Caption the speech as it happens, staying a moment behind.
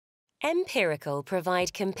Mpirical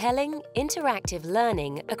provide compelling, interactive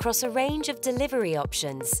learning across a range of delivery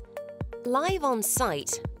options. Live on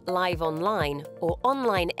site, live online, or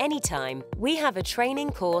online anytime, we have a training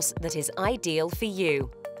course that is ideal for you.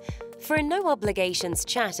 For a no-obligations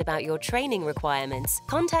chat about your training requirements,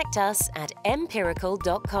 contact us at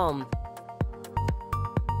mpirical.com.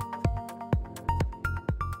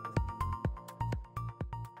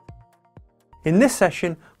 In this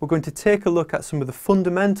session, we're going to take a look at some of the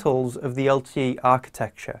fundamentals of the LTE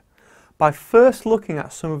architecture by first looking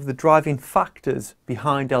at some of the driving factors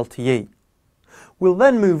behind LTE. We'll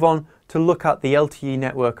then move on to look at the LTE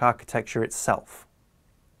network architecture itself.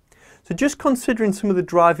 So just considering some of the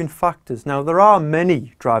driving factors, now there are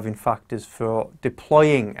many driving factors for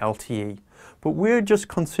deploying LTE, but we're just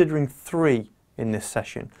considering three in this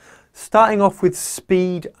session. Starting off with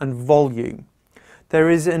speed and volume. There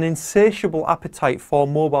is an insatiable appetite for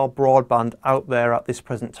mobile broadband out there at this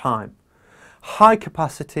present time. High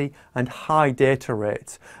capacity and high data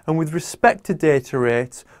rates. And with respect to data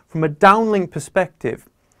rates, from a downlink perspective,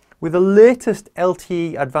 with the latest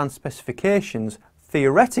LTE advanced specifications,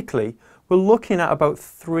 theoretically, we're looking at about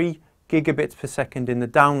 3 gigabits per second in the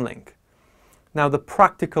downlink. Now, the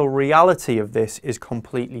practical reality of this is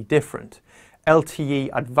completely different.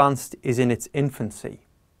 LTE advanced is in its infancy.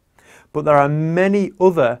 But there are many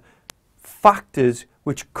other factors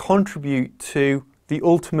which contribute to the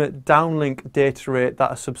ultimate downlink data rate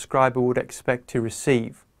that a subscriber would expect to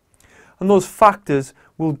receive. And those factors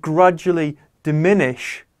will gradually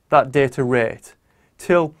diminish that data rate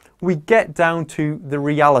till we get down to the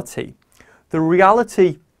reality. The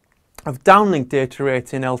reality of downlink data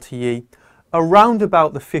rate in LTE around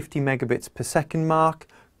about the 50 megabits per second mark,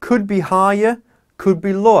 could be higher, could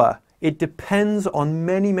be lower. It depends on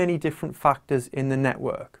many different factors in the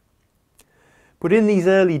network. But in these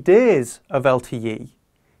early days of LTE,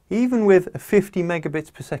 even with a 50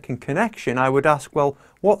 megabits per second connection, I would ask, well,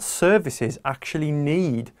 what services actually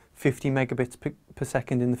need 50 megabits per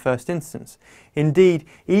second in the first instance? Indeed,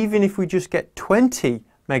 even if we just get 20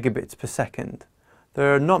 megabits per second,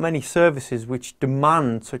 there are not many services which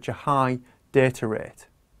demand such a high data rate.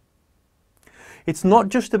 It's not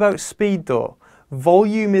just about speed though.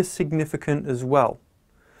 Volume is significant as well.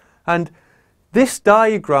 And this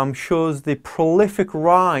diagram shows the prolific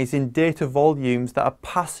rise in data volumes that are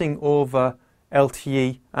passing over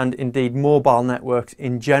LTE and indeed mobile networks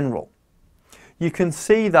in general. You can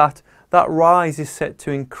see that that rise is set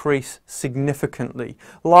to increase significantly,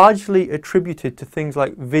 largely attributed to things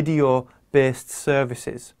like video-based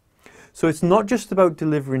services. So it's not just about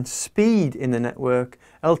delivering speed in the network,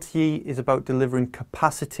 LTE is about delivering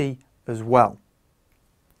capacity as well.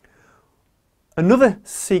 Another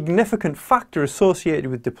significant factor associated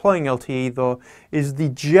with deploying LTE though is the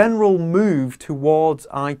general move towards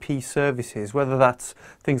IP services, whether that's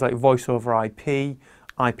things like voice over IP,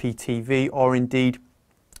 IPTV, or indeed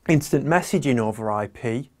instant messaging over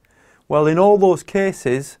IP. Well, in all those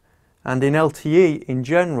cases, and in LTE in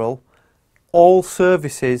general, all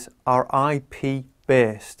services are IP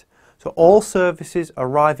based. So all services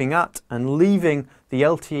arriving at and leaving the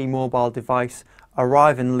LTE mobile device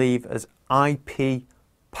arrive and leave as IP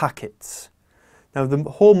packets. Now, the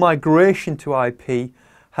whole migration to IP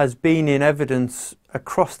has been in evidence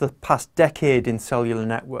across the past decade in cellular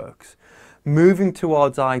networks. Moving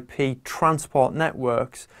towards IP transport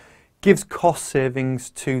networks gives cost savings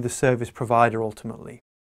to the service provider ultimately.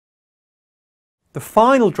 The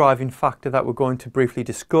final driving factor that we're going to briefly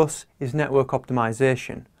discuss is network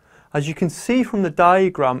optimization. As you can see from the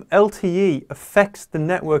diagram, LTE affects the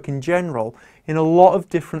network in general in a lot of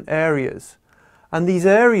different areas. And these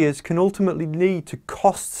areas can ultimately lead to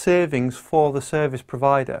cost savings for the service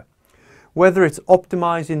provider. Whether it's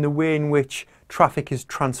optimizing the way in which traffic is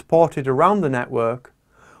transported around the network,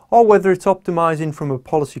 or whether it's optimizing from a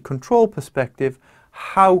policy control perspective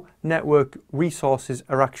how network resources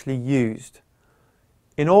are actually used.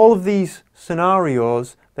 In all of these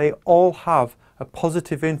scenarios, they all have a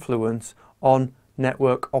positive influence on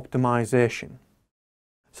network optimization.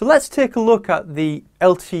 So let's take a look at the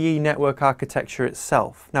LTE network architecture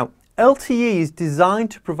itself. Now, LTE is designed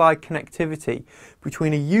to provide connectivity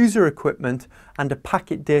between a user equipment and a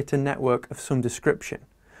packet data network of some description.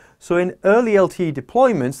 So in early LTE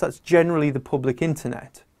deployments, that's generally the public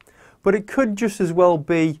internet. But it could just as well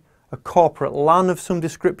be a corporate LAN of some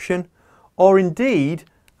description, or indeed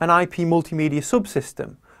an IP multimedia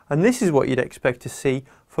subsystem. And this is what you'd expect to see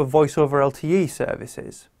for voice over LTE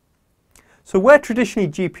services. So where traditionally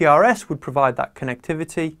GPRS would provide that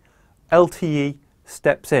connectivity, LTE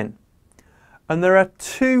steps in. And there are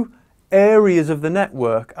two areas of the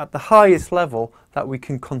network at the highest level that we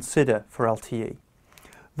can consider for LTE.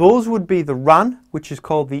 Those would be the RAN, which is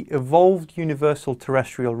called the Evolved Universal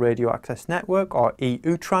Terrestrial Radio Access Network, or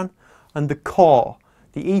EUTRAN, and the core,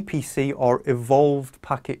 the EPC, or Evolved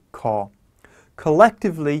Packet Core.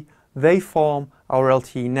 Collectively, they form our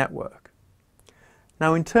LTE network.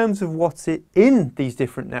 Now, in terms of what's in these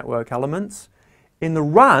different network elements, in the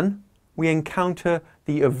RAN, we encounter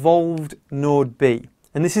the Evolved Node B,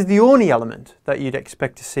 and this is the only element that you'd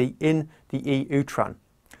expect to see in the EUTRAN.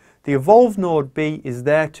 The Evolved Node B is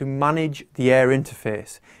there to manage the air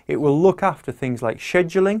interface. It will look after things like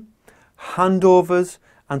scheduling, handovers,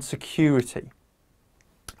 and security.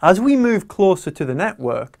 As we move closer to the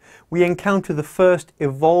network, we encounter the first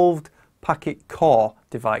Evolved Packet Core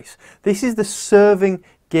device. This is the serving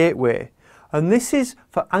gateway, and this is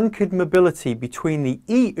for anchored mobility between the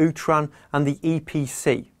EUTRAN and the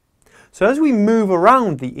EPC. So as we move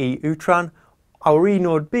around the EUTRAN, our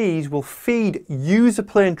eNode Bs will feed user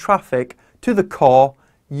plane traffic to the core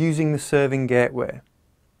using the serving gateway.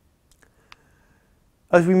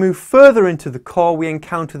 As we move further into the core, we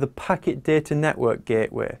encounter the Packet Data Network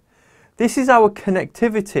Gateway. This is our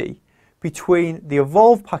connectivity between the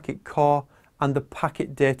Evolved Packet Core and the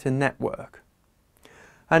Packet Data Network.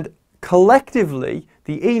 And collectively,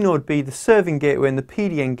 the eNode B, the serving gateway, and the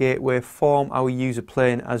PDN gateway form our user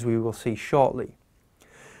plane, as we will see shortly.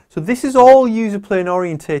 So this is all user plane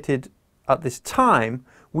orientated at this time.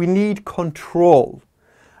 We need control.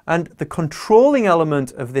 And the controlling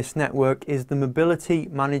element of this network is the mobility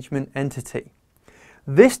management entity.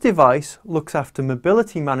 This device looks after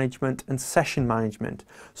mobility management and session management.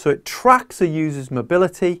 So it tracks a user's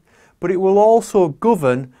mobility, but it will also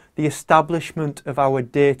govern the establishment of our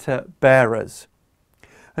data bearers.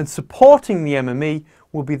 And supporting the MME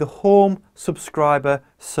will be the home subscriber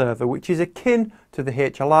server, which is akin to the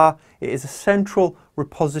HLR. It is a central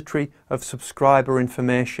repository of subscriber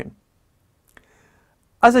information.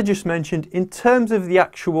 As I just mentioned, in terms of the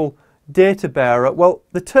actual data bearer, well,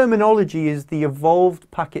 the terminology is the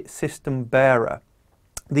Evolved Packet System Bearer.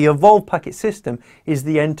 The Evolved Packet System is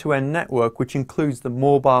the end-to-end network, which includes the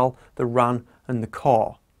mobile, the RAN, and the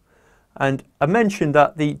core. And I mentioned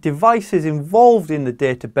that the devices involved in the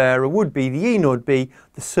data bearer would be the eNode B,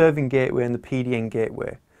 the serving gateway, and the PDN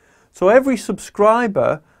gateway. So every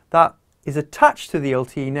subscriber that is attached to the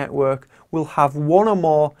LTE network will have one or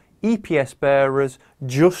more EPS bearers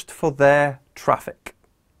just for their traffic.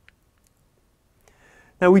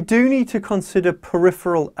 Now, we do need to consider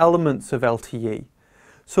peripheral elements of LTE.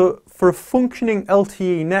 So for a functioning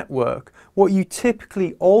LTE network, what you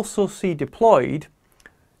typically also see deployed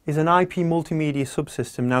is an IP multimedia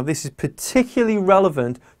subsystem. Now, this is particularly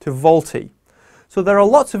relevant to VoLTE. So there are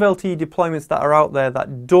lots of LTE deployments that are out there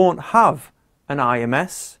that don't have an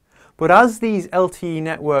IMS, but as these LTE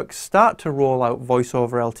networks start to roll out voice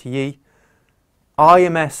over LTE,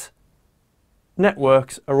 IMS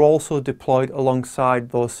networks are also deployed alongside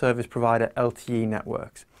those service provider LTE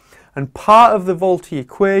networks. And part of the VoLTE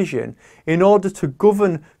equation, in order to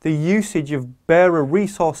govern the usage of bearer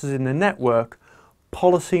resources in the network,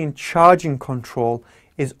 policy and charging control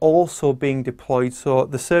is also being deployed, so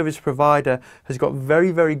the service provider has got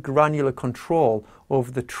very, very granular control over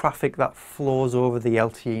the traffic that flows over the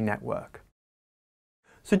LTE network.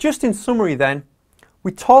 So just in summary then,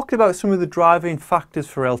 we talked about some of the driving factors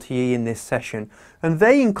for LTE in this session, and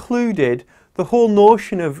they included the whole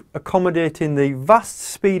notion of accommodating the vast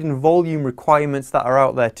speed and volume requirements that are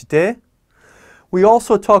out there today. We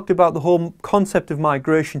also talked about the whole concept of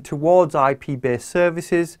migration towards IP-based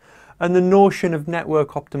services and the notion of network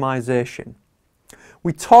optimization.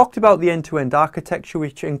 We talked about the end-to-end architecture,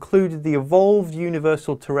 which included the Evolved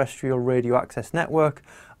Universal Terrestrial Radio Access Network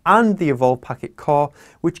and the Evolved Packet Core,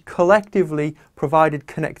 which collectively provided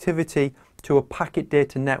connectivity to a packet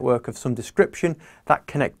data network of some description. That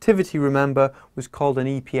connectivity, remember, was called an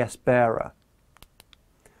EPS bearer.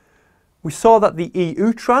 We saw that the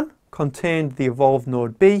EUTRAN contained the Evolved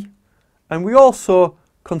Node B, and we also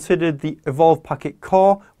considered the Evolved Packet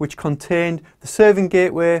Core, which contained the serving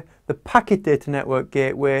gateway, the packet data network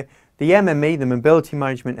gateway, the MME, the mobility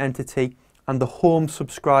management entity, and the home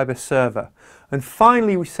subscriber server. And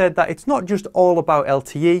finally, we said that it's not just all about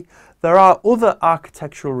LTE. There are other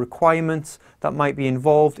architectural requirements that might be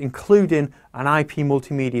involved, including an IP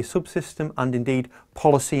multimedia subsystem and indeed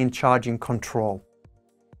policy and charging control.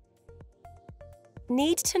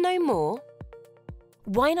 Need to know more?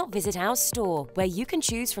 Why not visit our store, where you can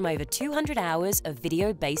choose from over 200 hours of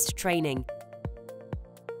video-based training.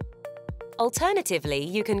 Alternatively,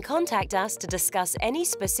 you can contact us to discuss any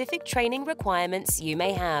specific training requirements you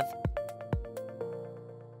may have.